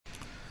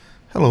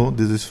Hello,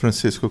 this is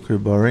Francisco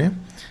Cribari,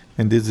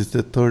 and this is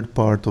the third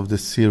part of the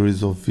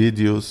series of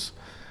videos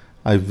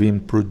I've been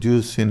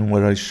producing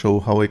where I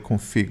show how I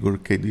configure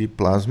KDE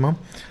Plasma.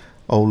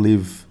 I'll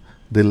leave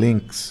the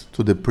links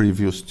to the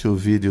previous two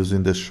videos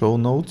in the show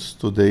notes.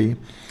 Today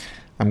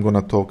I'm going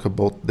to talk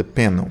about the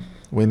panel.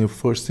 When you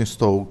first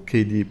install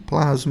KDE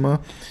Plasma,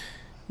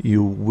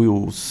 you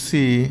will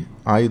see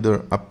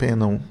either a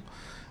panel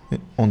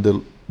on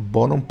the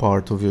bottom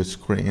part of your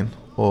screen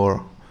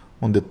or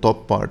on the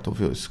top part of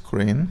your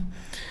screen,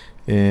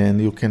 and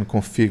you can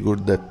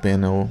configure that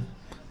panel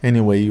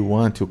any way you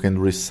want. You can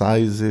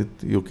resize it,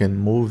 you can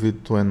move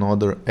it to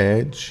another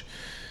edge,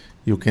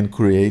 you can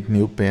create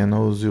new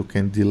panels, you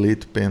can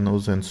delete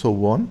panels, and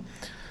so on.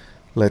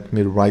 Let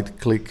me right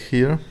click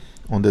here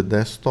on the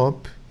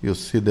desktop. You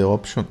see the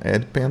option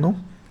Add Panel.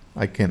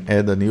 I can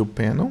add a new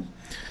panel,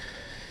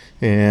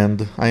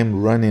 and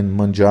I'm running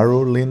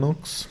Manjaro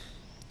Linux,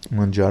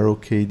 Manjaro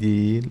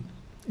KDE.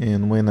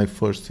 And when I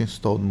first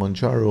installed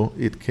Manjaro,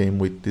 it came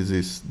with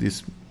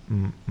this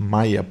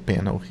Maya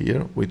panel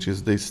here, which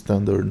is the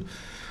standard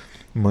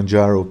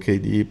Manjaro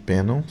KDE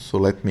panel. So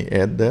let me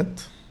add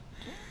that.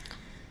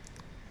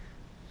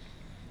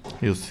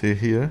 You see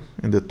here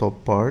in the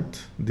top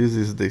part, this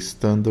is the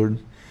standard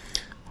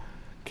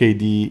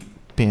KDE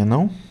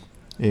panel.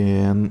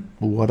 And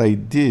what I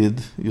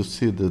did, you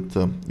see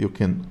that you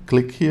can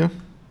click here,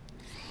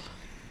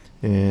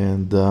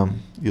 and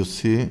you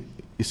see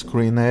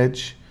screen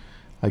edge.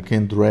 I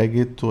can drag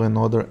it to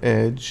another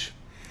edge.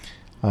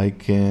 I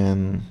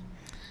can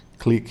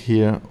click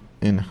here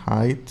in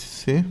height,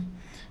 see?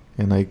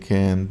 And I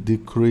can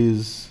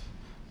decrease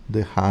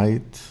the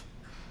height.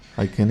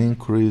 I can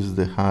increase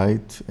the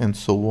height and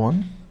so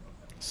on.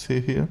 See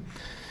here?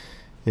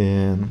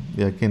 And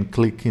I can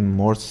click in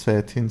more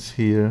settings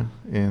here,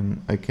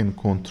 and I can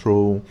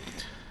control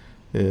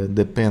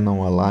the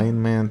panel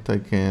alignment. I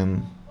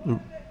can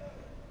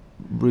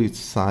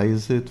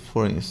resize it.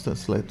 For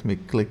instance, let me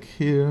click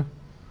here.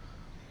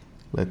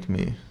 Let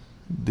me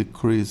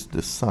decrease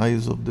the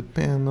size of the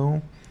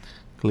panel.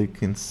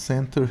 Click in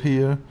center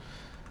here.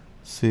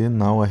 See,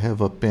 now I have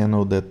a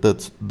panel that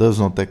does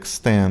not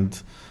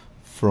extend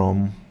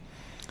from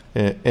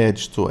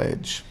edge to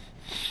edge.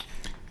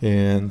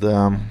 And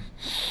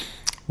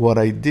what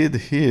I did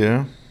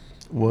here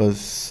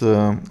was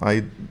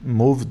I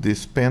moved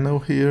this panel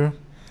here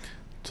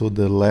to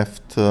the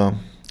left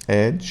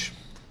edge.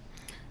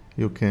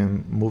 You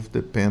can move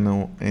the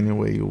panel any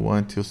way you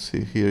want. You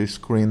see here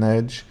screen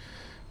edge.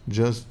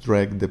 Just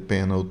drag the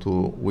panel to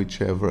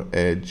whichever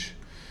edge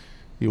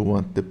you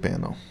want the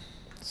panel.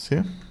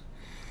 See?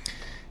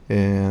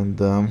 And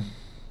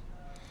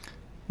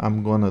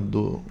I'm gonna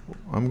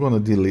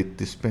delete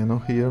this panel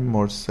here.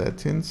 More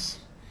settings.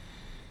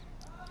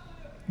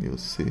 You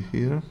see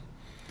here,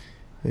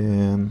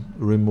 and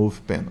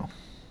remove panel.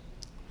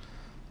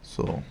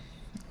 So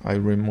I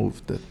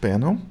removed that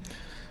panel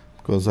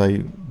because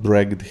I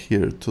dragged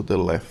here to the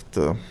left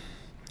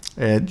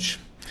edge.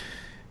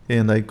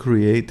 And I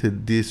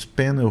created this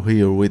panel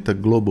here with a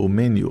global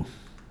menu.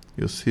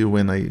 You see,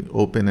 when I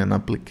open an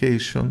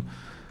application,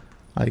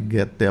 I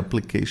get the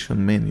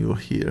application menu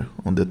here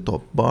on the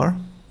top bar.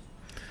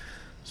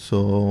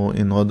 So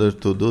in order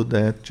to do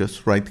that,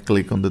 just right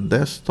click on the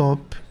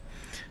desktop,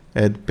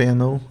 add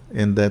panel,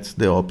 and that's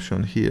the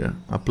option here,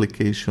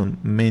 application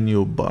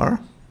menu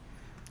bar.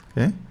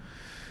 Okay.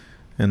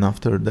 And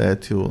after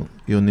that,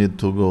 you need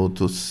to go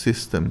to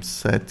system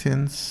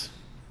settings.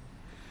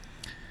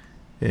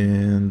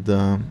 And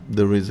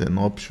there is an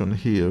option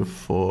here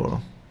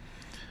for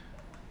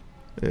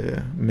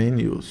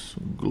menus,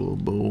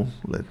 global.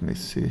 Let me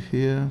see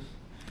here.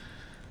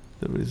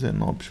 There is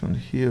an option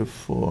here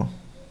for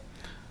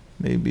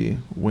maybe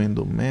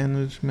window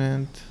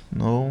management.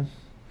 No.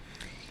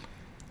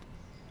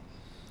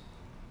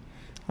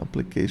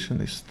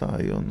 Application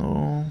style,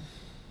 no.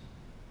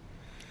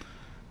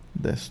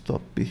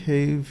 Desktop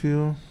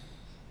behavior.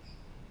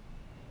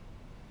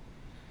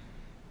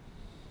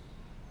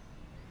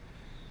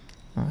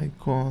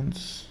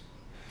 Icons.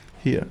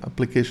 Here,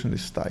 application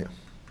style.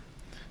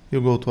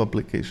 You go to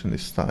application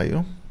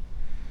style.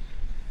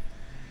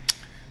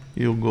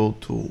 You go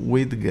to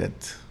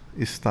widget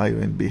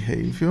style and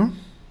behavior,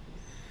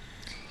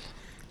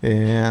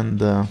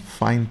 and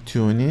fine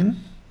tuning,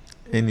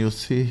 and you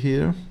see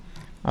here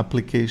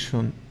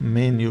application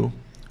menu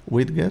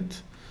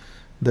widget.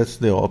 That's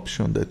the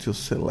option that you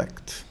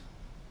select,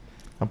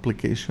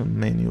 application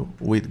menu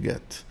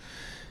widget,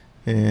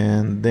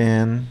 and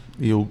then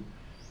you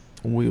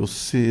will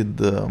see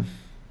the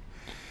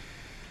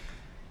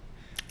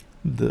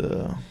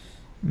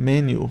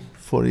menu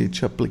for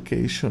each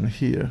application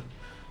here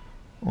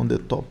on the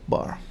top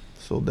bar.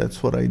 So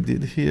that's what I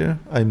did here.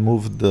 I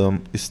moved the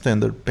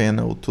standard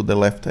panel to the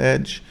left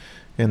edge,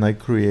 and I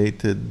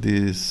created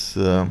this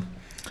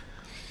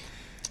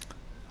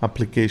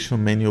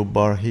application menu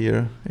bar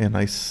here, and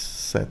I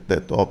set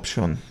that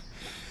option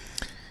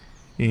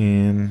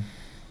in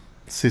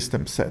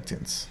system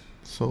settings.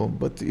 So,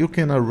 but you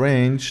can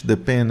arrange the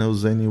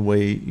panels any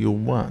way you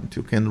want.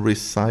 You can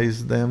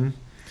resize them,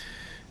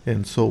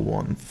 and so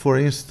on. For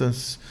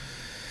instance,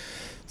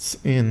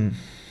 in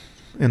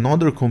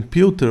another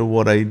computer,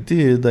 what I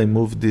did, I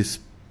moved this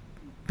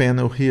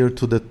panel here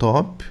to the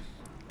top,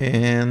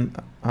 and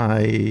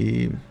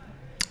I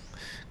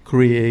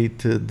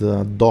created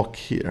a dock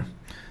here.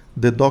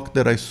 The dock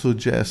that I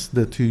suggest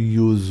that you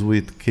use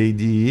with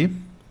KDE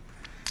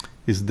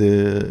is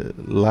the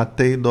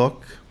Latte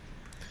dock,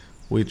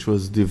 which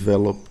was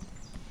developed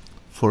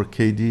for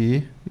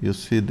KDE. You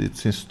see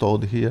it's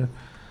installed here,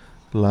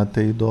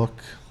 Latte dock.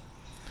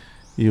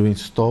 You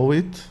install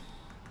it,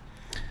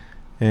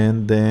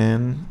 and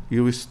then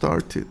you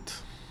start it.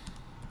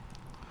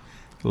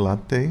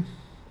 Latte,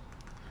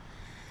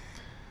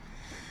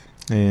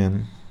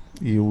 and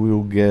you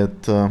will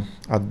get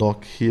a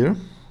dock here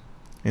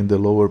in the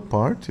lower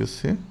part, you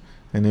see,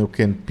 and you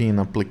can pin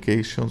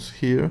applications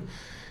here.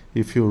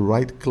 If you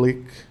right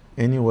click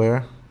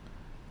anywhere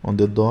on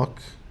the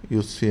dock,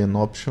 you see an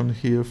option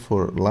here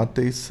for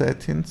Latte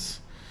settings,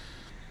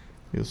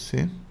 you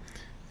see,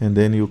 and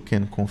then you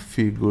can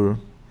configure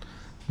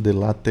the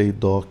Latte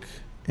dock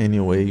any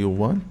way you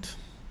want.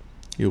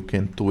 You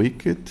can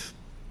tweak it,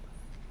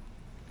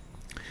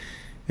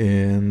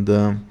 and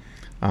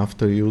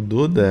after you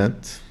do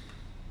that,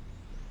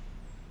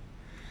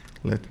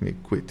 let me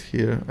quit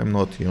here, I'm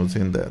not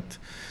using that.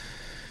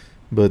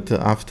 But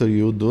after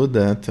you do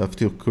that,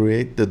 after you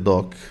create the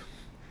dock,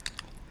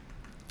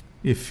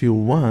 if you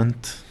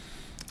want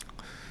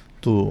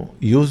to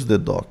use the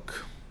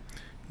dock,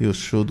 you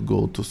should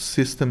go to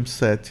System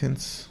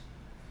Settings,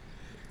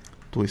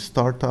 to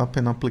Start Up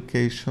and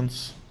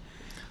Applications,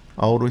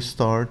 Auto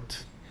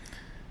Start,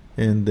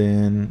 and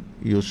then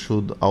you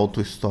should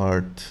auto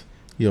start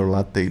your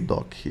Latte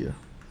dock here.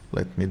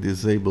 Let me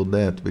disable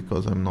that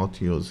because I'm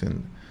not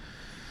using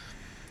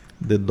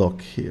the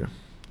dock here.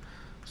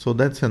 So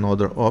that's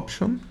another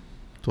option,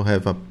 to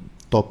have a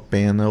top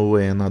panel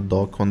and a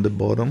dock on the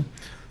bottom.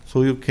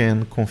 So you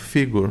can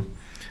configure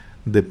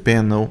the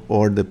panel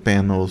or the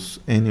panels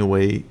any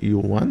way you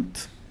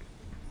want.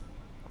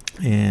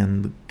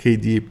 And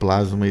KDE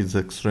Plasma is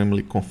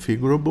extremely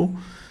configurable.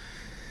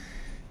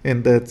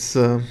 And that's,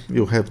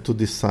 you have to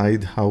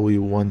decide how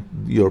you want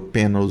your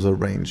panels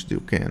arranged.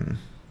 You can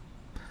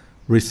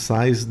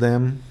resize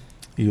them,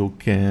 you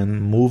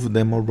can move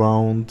them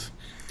around,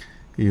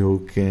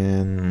 you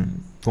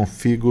can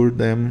configure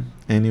them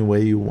any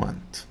way you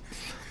want.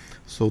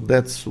 So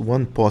that's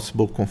one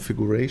possible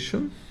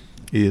configuration,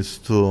 is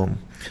to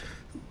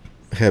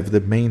have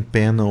the main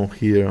panel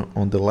here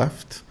on the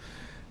left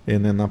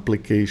and an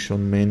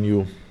application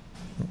menu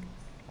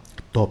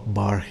top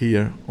bar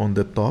here on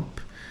the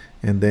top,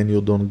 and then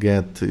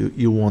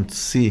you won't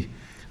see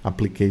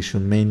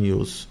application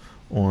menus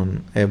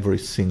on every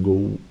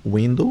single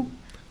window,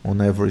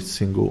 on every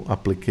single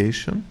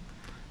application.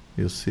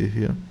 You see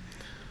here,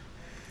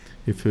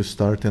 if you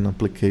start an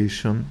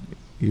application,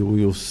 you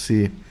will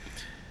see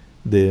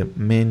the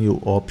menu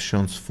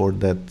options for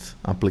that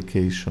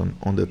application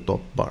on the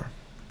top bar.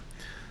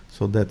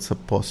 So that's a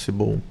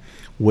possible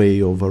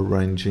way of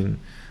arranging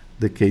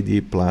the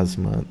KDE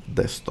Plasma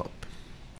desktop.